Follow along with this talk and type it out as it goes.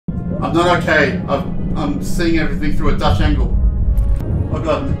I'm not okay. I'm seeing everything through a Dutch angle. Oh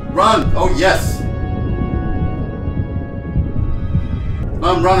god, run! Oh yes!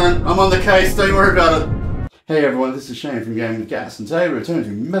 I'm running. I'm on the case. Don't worry about it. Hey everyone, this is Shane from Gaming with Gas, and today we return to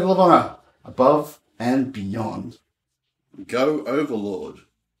Medal of Honor, Above and Beyond. Go Overlord.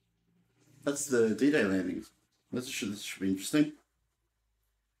 That's the D-Day landing. This should be interesting.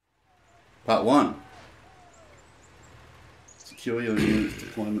 Part 1. Secure your unit's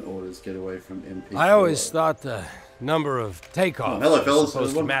deployment orders. Get away from MP. I always thought the number of takeoffs was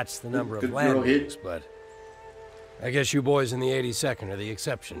supposed to match the number of landings, but I guess you boys in the 82nd are the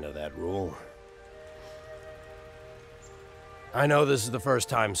exception to that rule. I know this is the first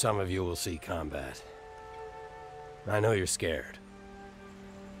time some of you will see combat. I know you're scared.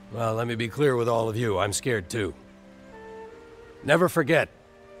 Well, let me be clear with all of you, I'm scared too. Never forget,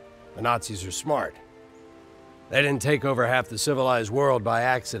 the Nazis are smart. They didn't take over half the civilized world by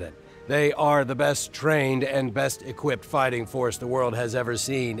accident. They are the best trained and best equipped fighting force the world has ever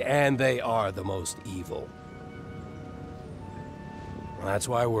seen, and they are the most evil. Well, that's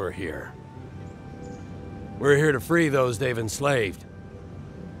why we're here. We're here to free those they've enslaved,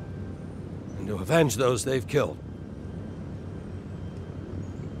 and to avenge those they've killed.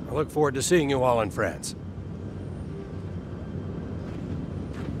 I look forward to seeing you all in France.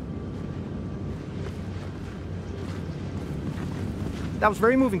 That was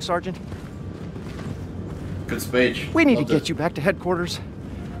very moving, Sergeant. Good speech. We need to get you back to headquarters.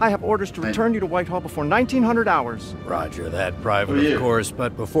 I have orders to return you to Whitehall before 1900 hours. Roger that, Private, of course,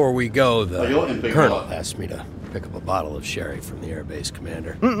 but before we go, the Colonel asked me to pick up a bottle of sherry from the airbase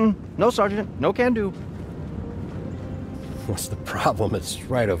commander. No, Sergeant. No can do. What's the problem? It's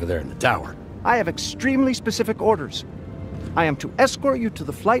right over there in the tower. I have extremely specific orders. I am to escort you to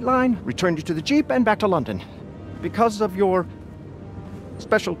the flight line, return you to the Jeep, and back to London. Because of your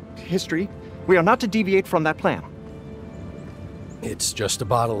special history, we are not to deviate from that plan. It's just a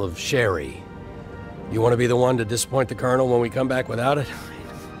bottle of sherry. You want to be the one to disappoint the Colonel when we come back without it?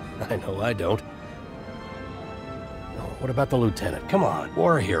 I know I don't. Oh, what about the Lieutenant? Come on,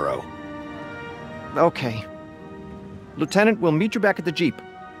 war hero. Okay. Lieutenant, we'll meet you back at the Jeep.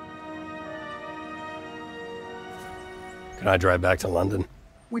 Can I drive back to London?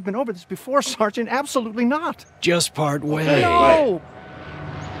 We've been over this before, Sergeant. Absolutely not. Just part way. Okay, no!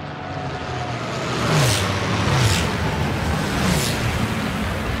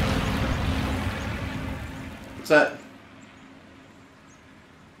 What's that?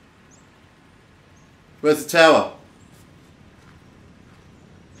 Where's the tower?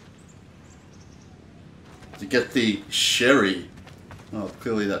 To get the sherry. Oh,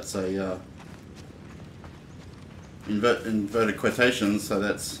 clearly that's a inverted quotations, so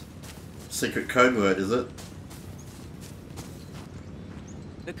that's secret code word, is it?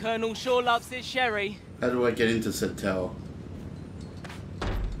 The Colonel sure loves his sherry. How do I get into said tower?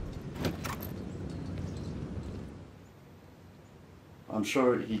 I'm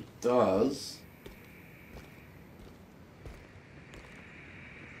sure he does.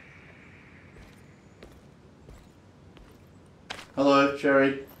 Hello,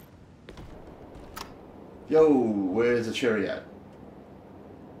 Cherry. Yo, where's the Cherry at?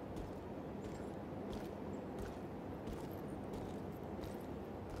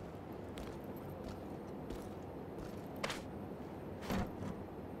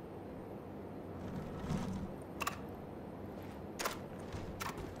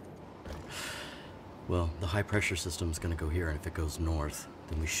 Well, the high-pressure system's gonna go here, and if it goes north,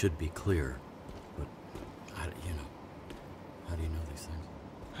 then we should be clear. But, how do you know these things?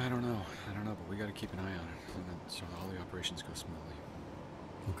 I don't know, but we gotta keep an eye on it, and then so all the operations go smoothly.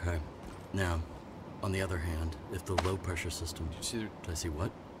 Okay. Now, on the other hand, if the low-pressure system... Did you see the... Did I see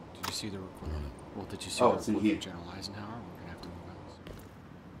what? Did you see the report? I don't know. Well, did you see Oh, the it's in report here. from General Eisenhower? We're gonna have to move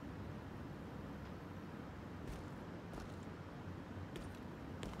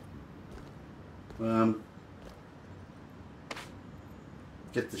on.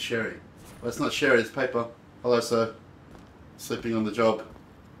 Get the sherry. Well, it's not sherry, it's paper. Hello, sir. Sleeping on the job.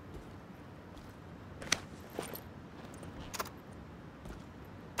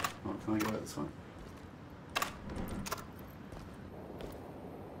 Oh, can I go out this way?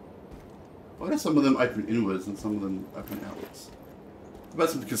 Why do some of them open inwards and some of them open outwards? What about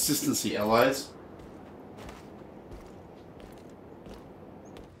some consistency, allies?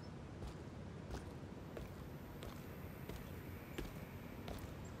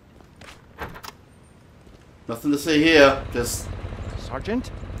 Nothing to see here, just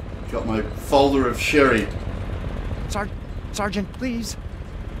Sergeant? got my folder of sherry. Sergeant, please.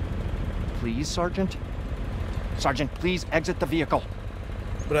 Please, Sergeant. Sergeant, please exit the vehicle.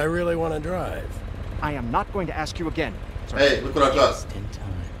 But I really want to drive. I am not going to ask you again. Hey, look what I've got. Just in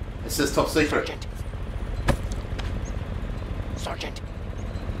time. It says top secret. Sergeant. Sergeant.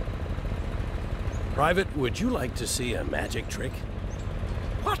 Private, would you like to see a magic trick?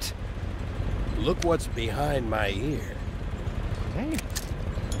 What? Look what's behind my ear. Grenade.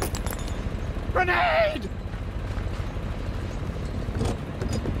 Grenade!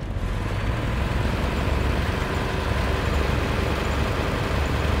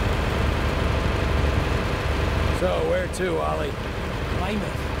 So, where to, Ollie?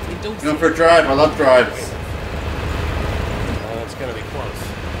 Weymouth, in Dorset. Going for a drive. I love drives. It's gonna be close.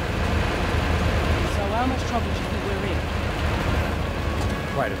 So how much trouble do you think we're in?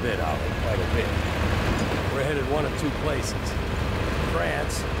 Quite a bit, Ollie, quite a bit. We're headed one of two places.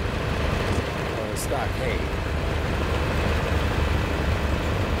 France, or the stockade.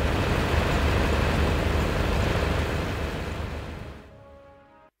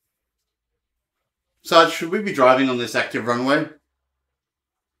 Sarge, should we be driving on this active runway?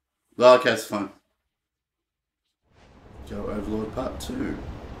 Well, okay, it's fine. Joe Overlord Part 2.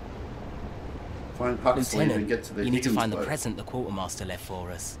 Find Huxley and get to the you need to Higgins find the boat. present the quartermaster left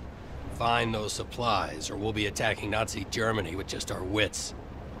for us. Find those supplies, or we'll be attacking Nazi Germany with just our wits.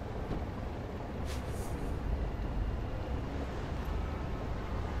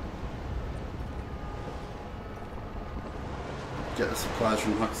 Get the supplies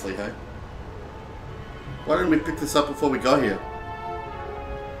from Huxley, hey? Why didn't we pick this up before we got here?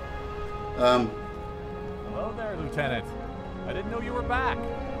 Hello there, Lieutenant. I didn't know you were back.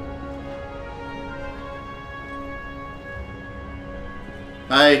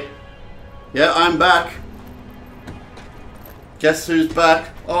 Hey. Yeah, I'm back. Guess who's back?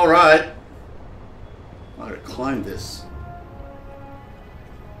 Alright. I gotta climb this.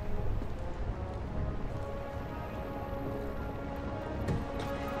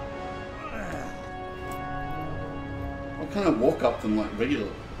 I kind of walk up them like regular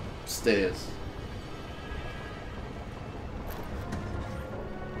stairs.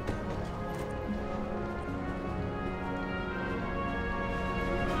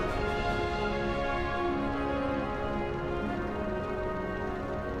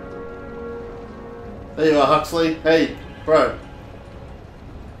 There you are, Huxley. Hey, bro.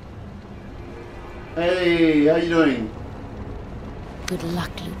 Hey, how you doing? Good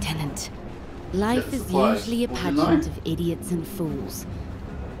luck, Lieutenant. Life Get the is supplies. usually a What, didn't pageant I? of idiots and fools.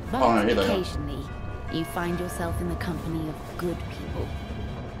 But Oh, no, here they are. occasionally, you find yourself in the company of good people.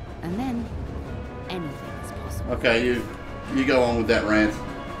 And then, anything is possible. Okay, you go on with that rant.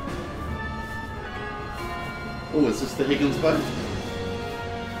 Oh, is this the Higgins boat?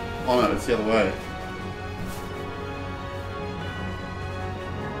 Oh no, it's the other way.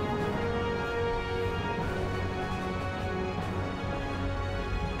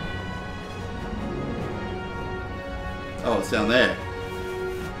 Oh, it's down there.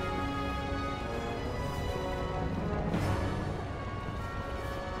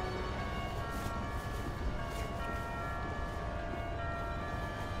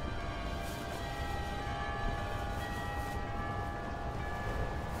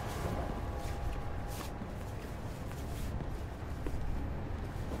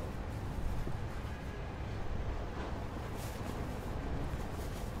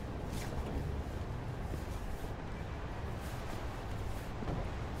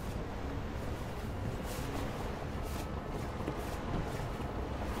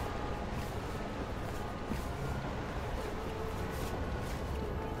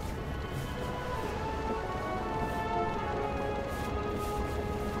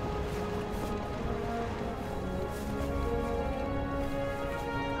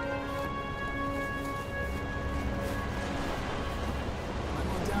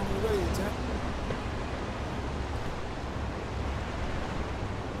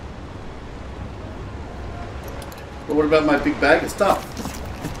 But what about my big bag of stuff?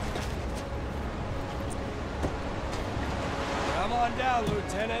 Come on down,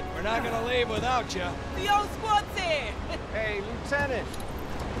 Lieutenant. We're not gonna leave without you. The old squad's here! Hey, Lieutenant.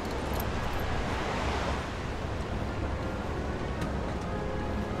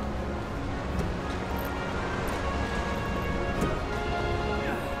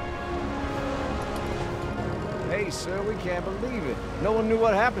 Hey, sir, we can't believe it. No one knew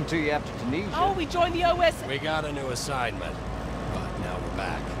what happened to you after Tunisia. Oh, we joined the OS. We got a new assignment, but now we're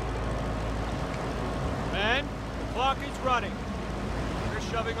back. Men, the clock is running. We're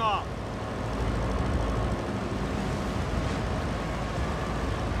shoving off.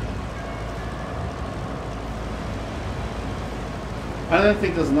 I don't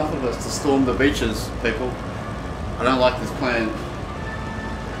think there's enough of us to storm the beaches, people. I don't like this plan.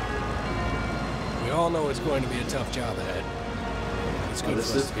 We all know it's going to be a tough job ahead. It's good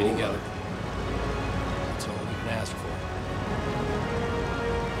this for us is to be cool, together. That's all we can ask for.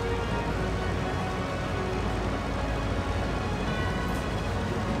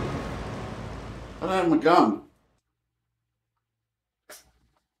 I don't have my gun.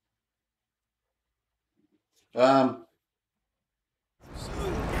 Oh,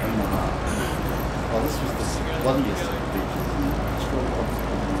 this was the bloodiest beach.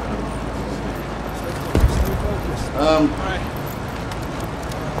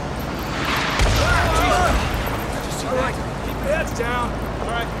 Alright, keep your heads down.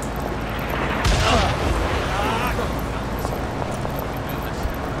 Alright.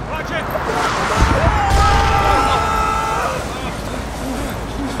 Watch it!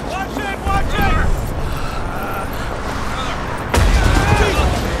 Watch it! Watch it!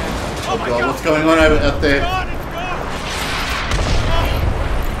 Oh god, what's going on out there? Gone, it's gone!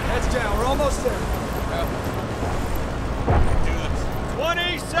 Heads down, we're almost there.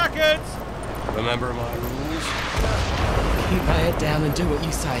 20 seconds! Remember my rules? Keep my head down and do what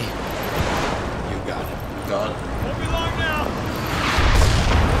you say. You got it. God. Won't be long now.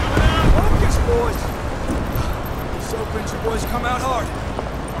 Focus, boys. So pinch your boys come out hard.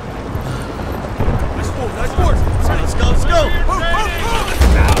 Nice move, nice move. Let's go, let's go. Move, move, move.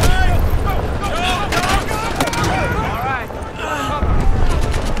 All right.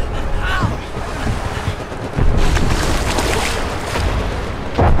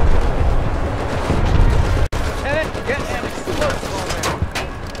 Lieutenant, get an explosive on there.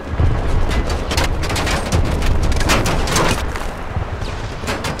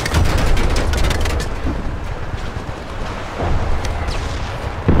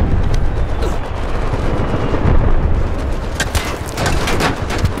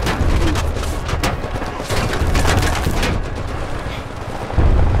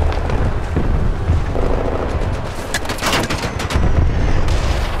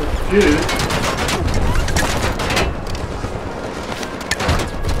 Dude.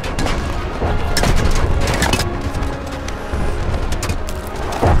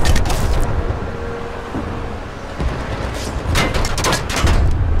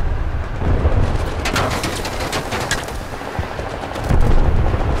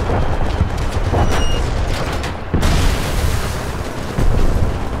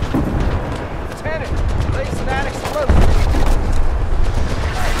 Lieutenant, place that explosive.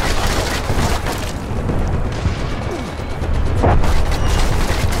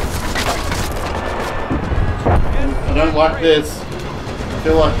 I don't like this. I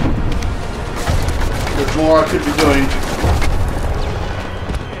feel like there's more I could be doing.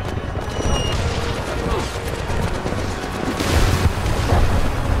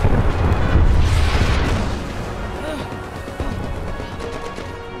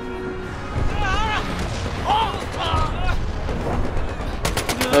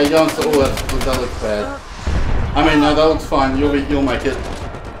 There you go. Oh, that looks bad. I mean, no, that looks fine. You'll make it.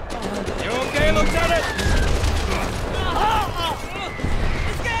 You okay, Lieutenant?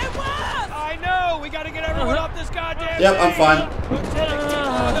 It's getting worse! I know! We gotta get everyone off this goddamn Yep, I'm thing. fine. Lieutenant, keep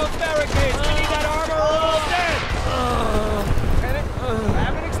on those barricades. We need that armor or we're all dead. Lieutenant,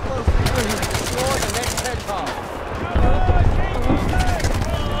 have an explosive. Destroy the next head bomb.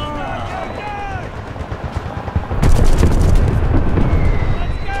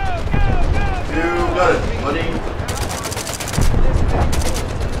 You got it, buddy.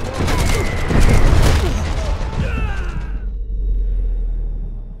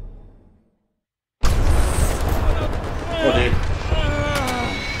 Oh, dude.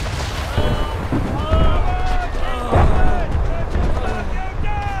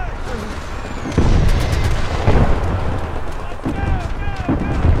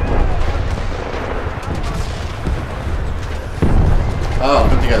 Oh,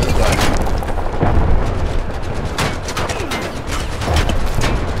 good to go this way.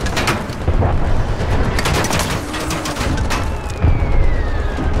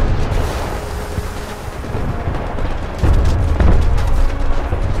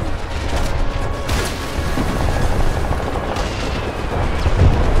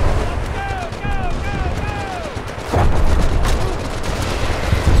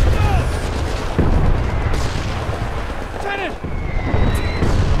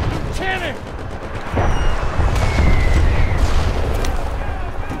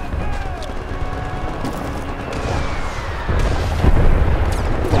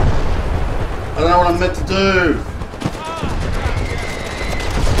 I don't know what I'm meant to do.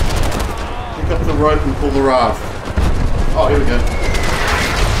 Pick up the rope and pull the raft. Oh, here we go.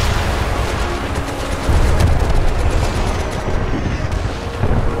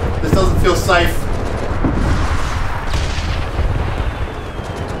 This doesn't feel safe.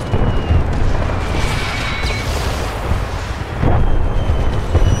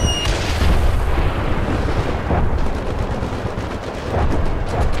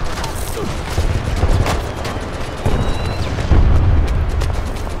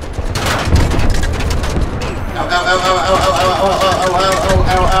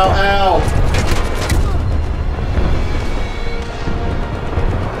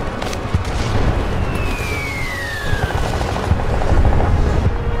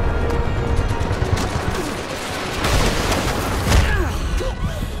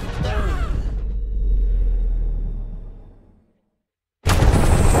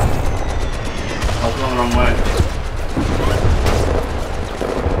 wrong way.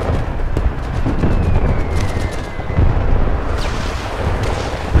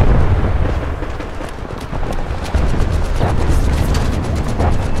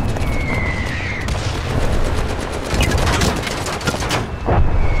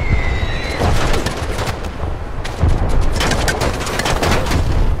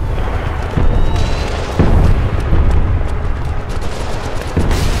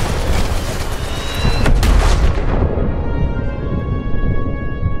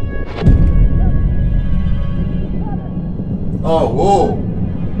 Oh, whoa!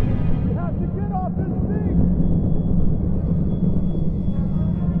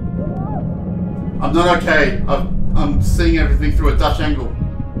 I'm not okay. I'm seeing everything through a Dutch angle.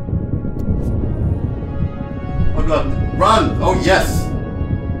 Oh god, run! Oh yes!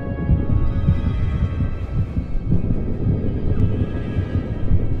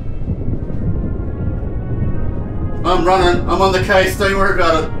 I'm running. I'm on the case. Don't worry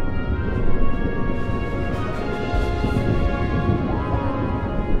about it.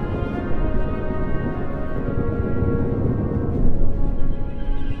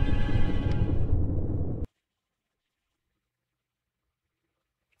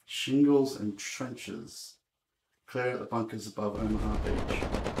 Shingles and Trenches. Clear the bunkers above Omaha Beach.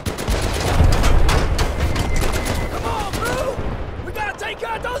 Come on, bro! We gotta take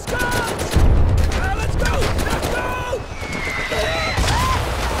out those guns! Let's go! Let's go!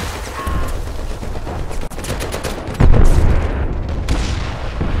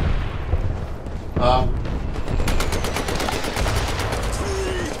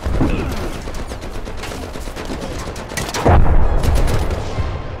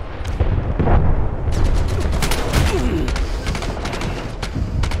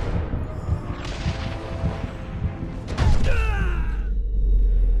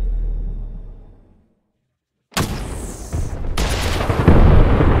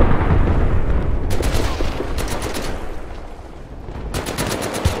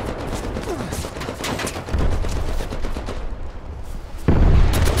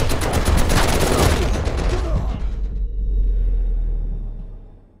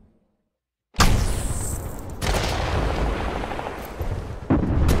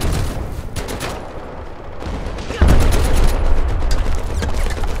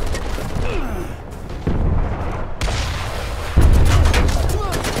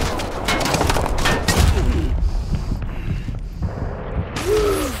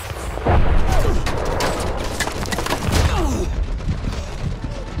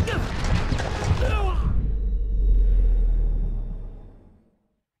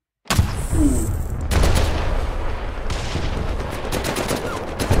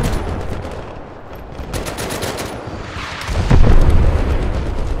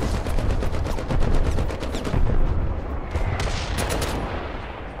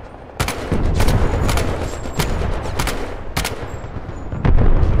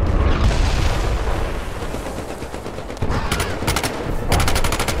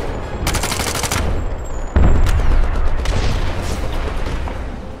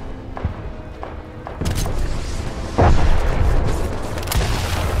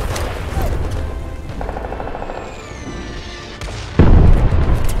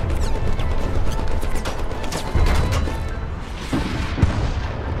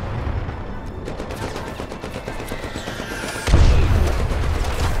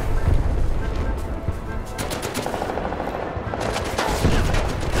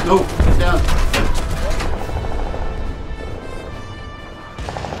 No, get down.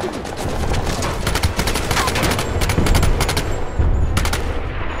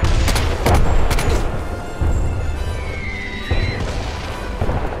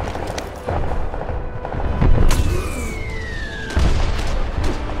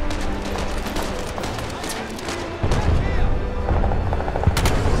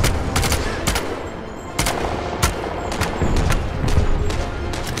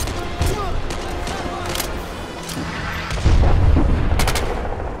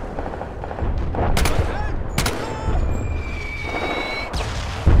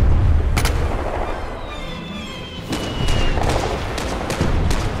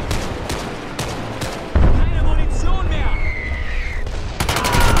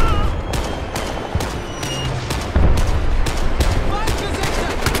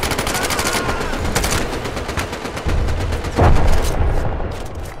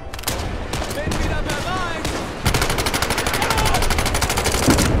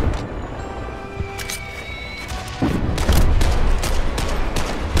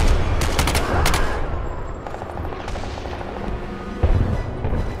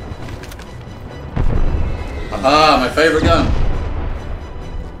 Aha, my favorite gun.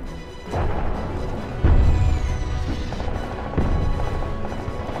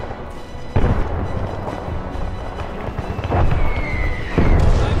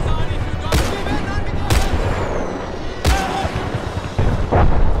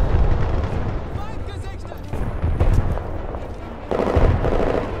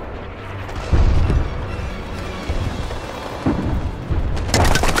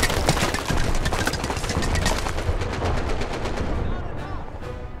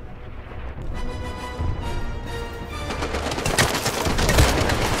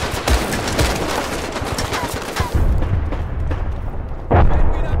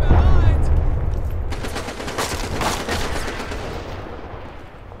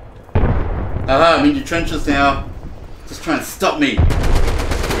 Aha, I'm in your trenches now. Just try and stop me.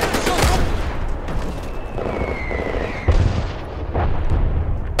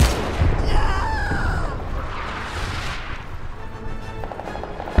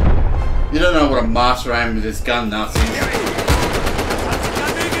 You don't know what a master aim with this gun, Nazi.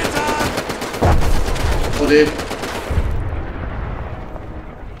 Oh, dude.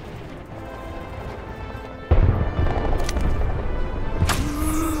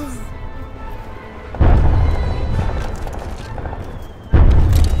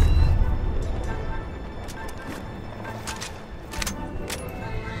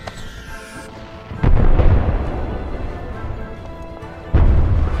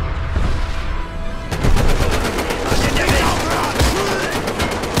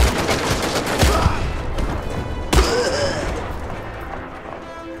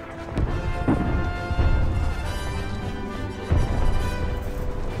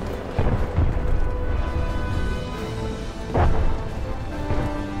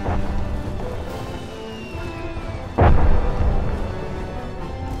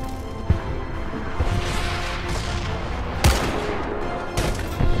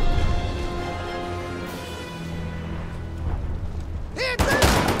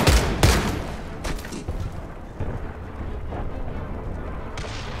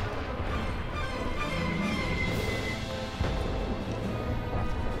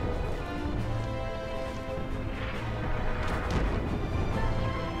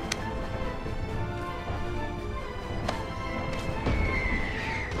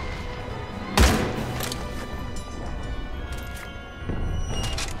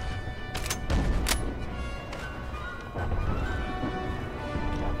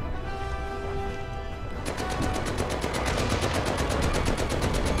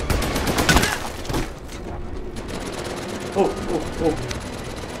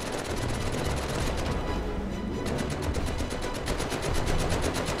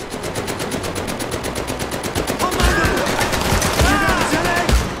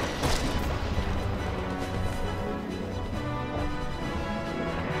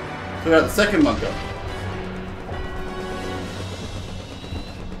 Clear out the second bunker.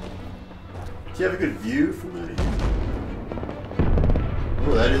 Do you have a good view from there?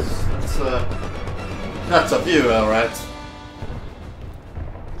 Oh, that's a view, alright.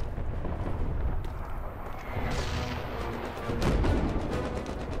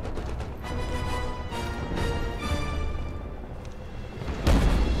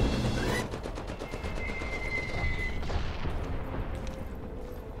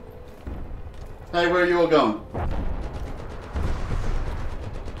 Hey, where are you all going?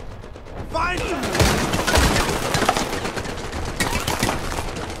 Find him!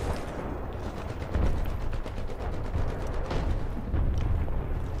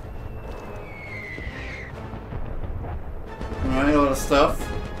 Alright, a lot of stuff.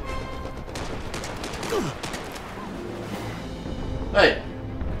 Hey!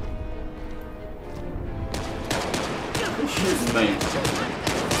 Who shoots me?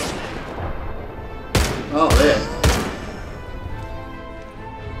 Oh, there.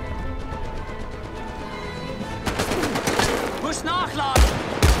 Muss nachladen!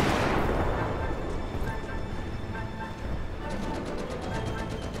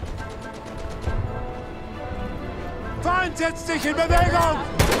 Feind setzt sich in Bewegung!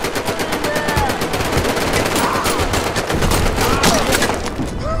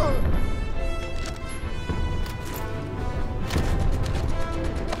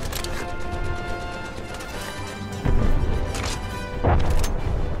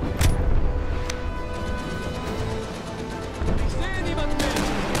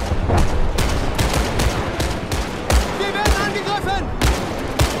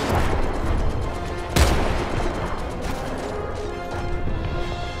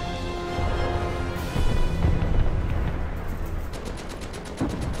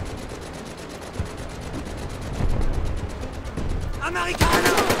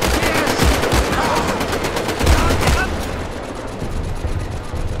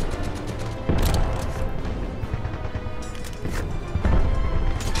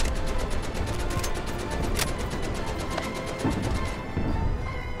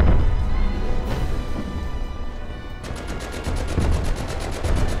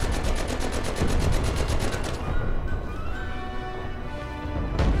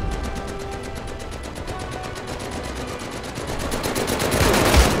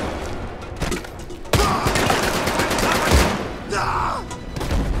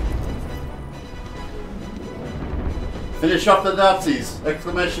 Finish off the Nazis!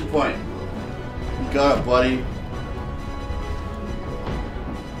 Exclamation point. You got it, buddy.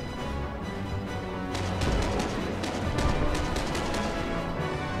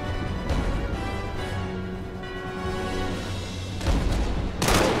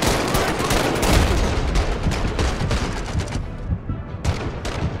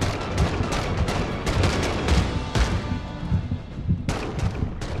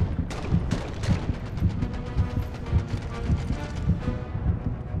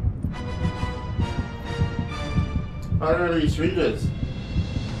 I don't know these syringes.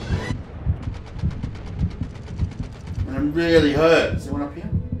 And I'm really hurt. Is there one up here?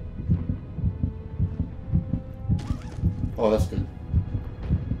 Oh, that's good.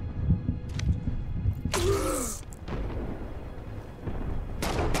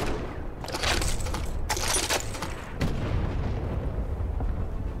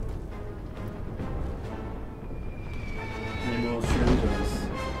 Any more syringes?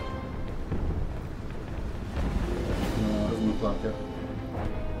 No, it doesn't look like it.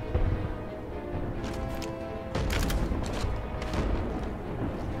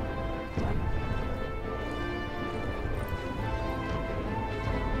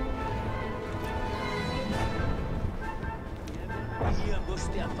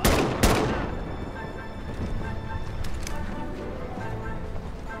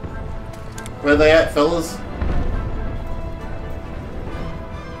 Where are they at, fellas?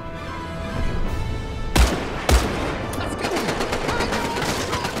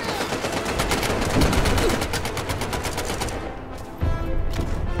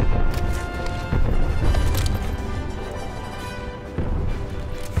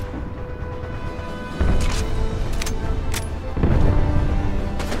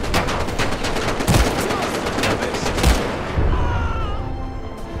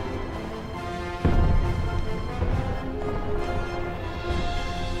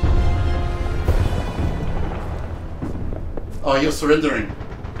 Oh, you're surrendering.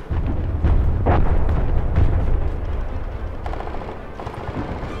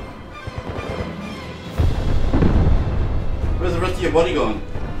 Where's the rest of your body going?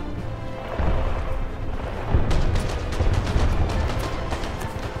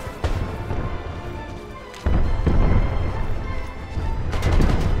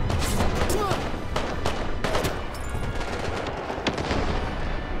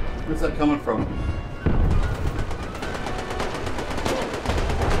 Where's that coming from?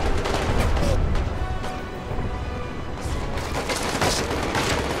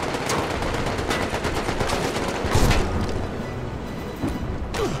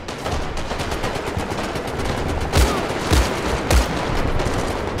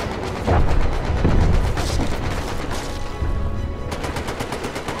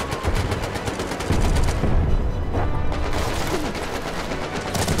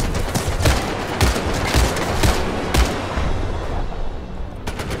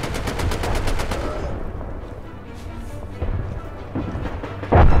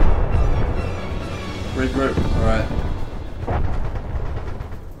 Regroup, alright.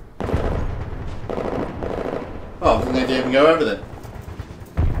 Oh, I didn't even go over there.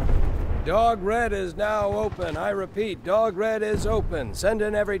 Dog Red is now open. I repeat, Dog Red is open. Send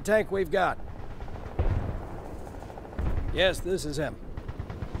in every tank we've got. Yes, this is him.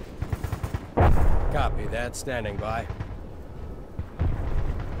 Copy that, standing by.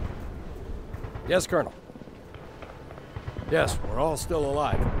 Yes, Colonel. Yes, we're all still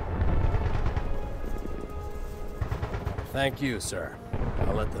alive. Thank you, sir.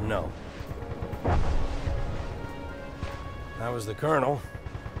 I'll let them know. That was the Colonel.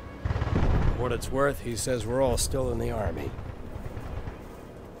 For what it's worth, he says we're all still in the Army.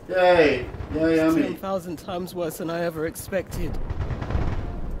 Yay! Yay, Army. 10,000 times worse than I ever expected.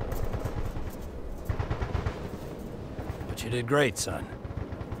 But you did great, son.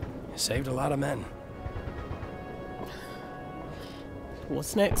 You saved a lot of men.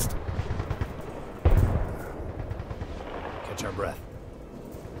 What's next? Catch our breath.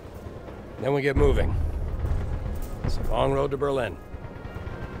 Then we get moving. It's a long road to Berlin.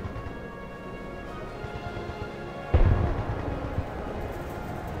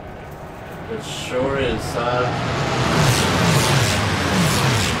 It sure is,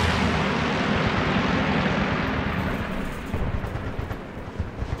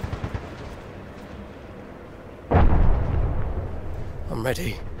 I'm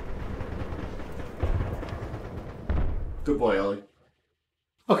ready. Good boy, Ollie.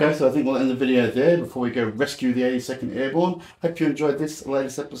 Okay, so I think we'll end the video there before we go rescue the 82nd Airborne. Hope you enjoyed this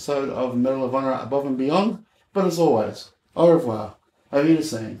latest episode of Medal of Honor Above and Beyond. But as always, au revoir, auf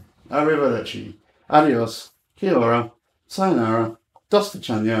Wiedersehen, arrivederci, adios, kia ora, sayonara, dos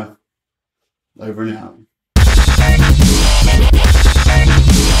vichanya, over and out.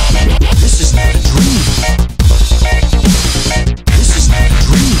 This is not a dream.